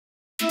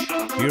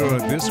Here are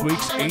this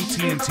week's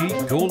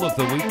AT&T Goal of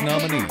the Week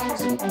nominees.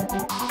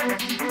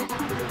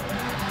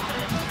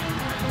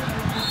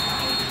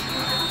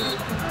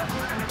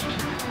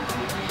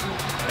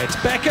 It's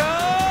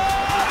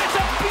Beckham! It's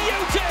a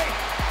beauty!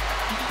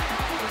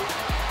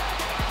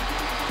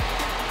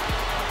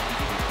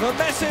 The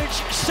message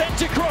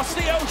sent across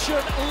the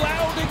ocean,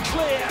 loud and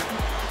clear.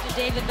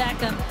 David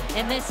Beckham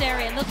in this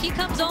area. And look, he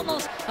comes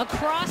almost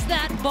across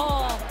that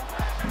ball.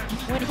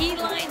 When he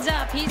lines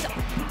up, he's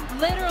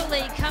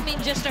literally coming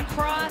just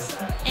across,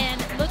 and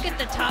look at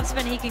the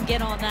topspin he can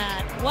get on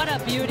that. What a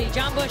beauty.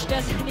 John Bush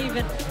doesn't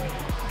even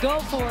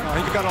go for it. No,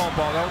 he got on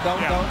ball.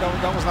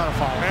 That was not a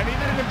foul. And he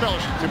didn't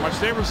embellish it too much.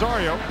 Dave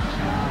Rosario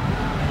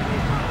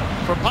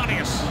for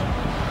Pontius.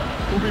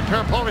 Ubi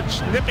Peripovic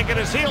nipping at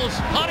his heels.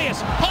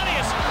 Pontius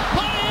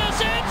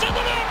into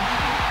the net!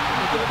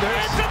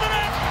 Into the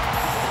net!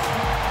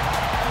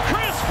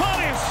 Chris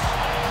Pontius!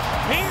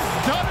 He's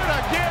done it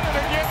again and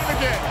again and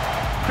again.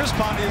 Chris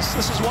Pontius,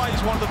 this is why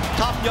he's one of the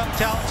top young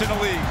talents in the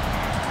league.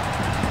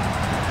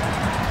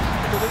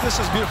 This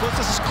is beautiful.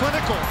 This is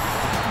clinical.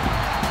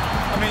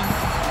 I mean,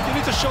 you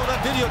need to show that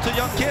video to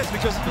young kids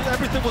because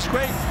everything was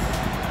great.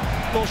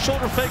 A little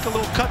shoulder fake, a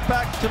little cut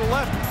back to the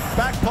left,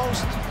 back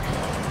post.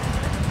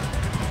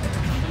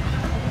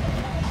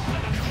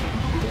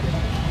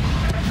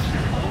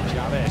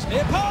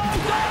 Near post,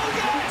 oh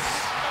yes!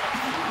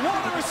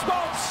 What a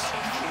response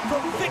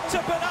from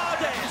Victor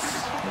Bernardez.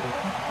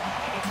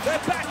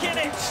 They're back in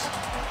it,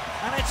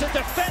 and it's a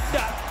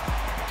defender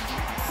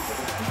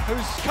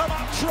who's come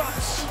up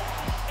trumps.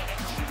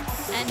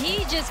 And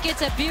he just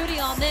gets a beauty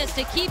on this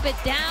to keep it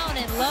down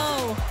and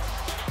low.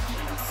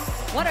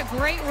 What a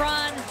great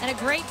run and a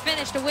great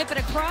finish to whip it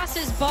across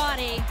his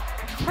body.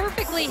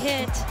 Perfectly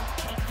hit.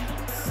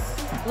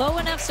 Low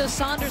enough so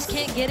Saunders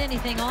can't get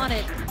anything on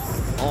it.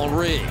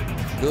 Henry,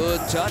 good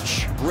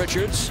touch.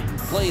 Richards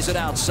plays it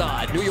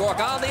outside. New York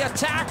on the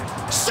attack.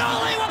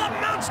 Solli with a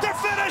monster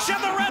finish,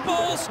 and the Red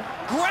Bulls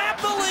grab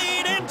the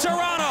lead in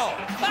Toronto.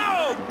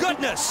 Oh,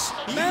 goodness.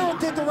 Merrill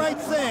did the right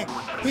thing.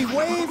 He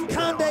waved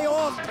Conde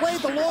off, played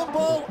the long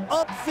ball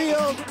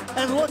upfield,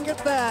 and look at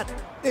that.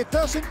 It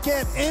doesn't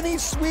get any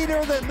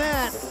sweeter than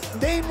that.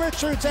 Dane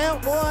Richards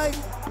out wide,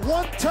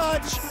 one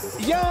touch,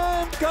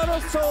 Gunnar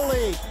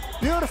solli.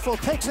 Beautiful,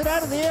 takes it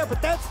out of the air,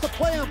 but that's the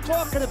play I'm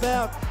talking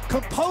about.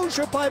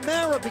 Composure by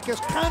Mara because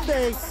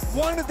Conde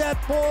wanted that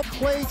ball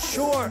played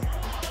short.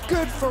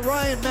 Good for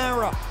Ryan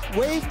Mara.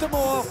 Waved him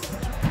off.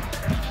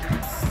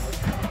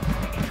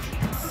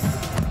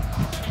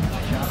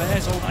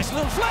 There's a nice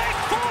little flick,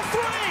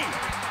 4-3.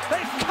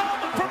 They've come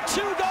from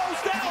 2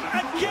 goals down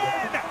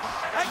again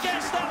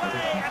against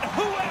LA, and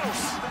who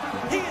else?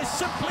 He is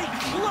simply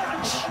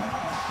clutch.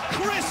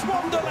 Chris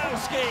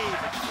Wondolowski.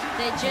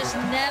 They just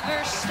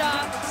never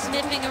stop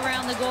sniffing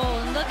around the goal.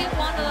 And look at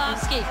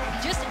Wondolowski.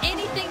 Just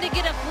anything to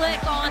get a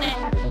flick on it.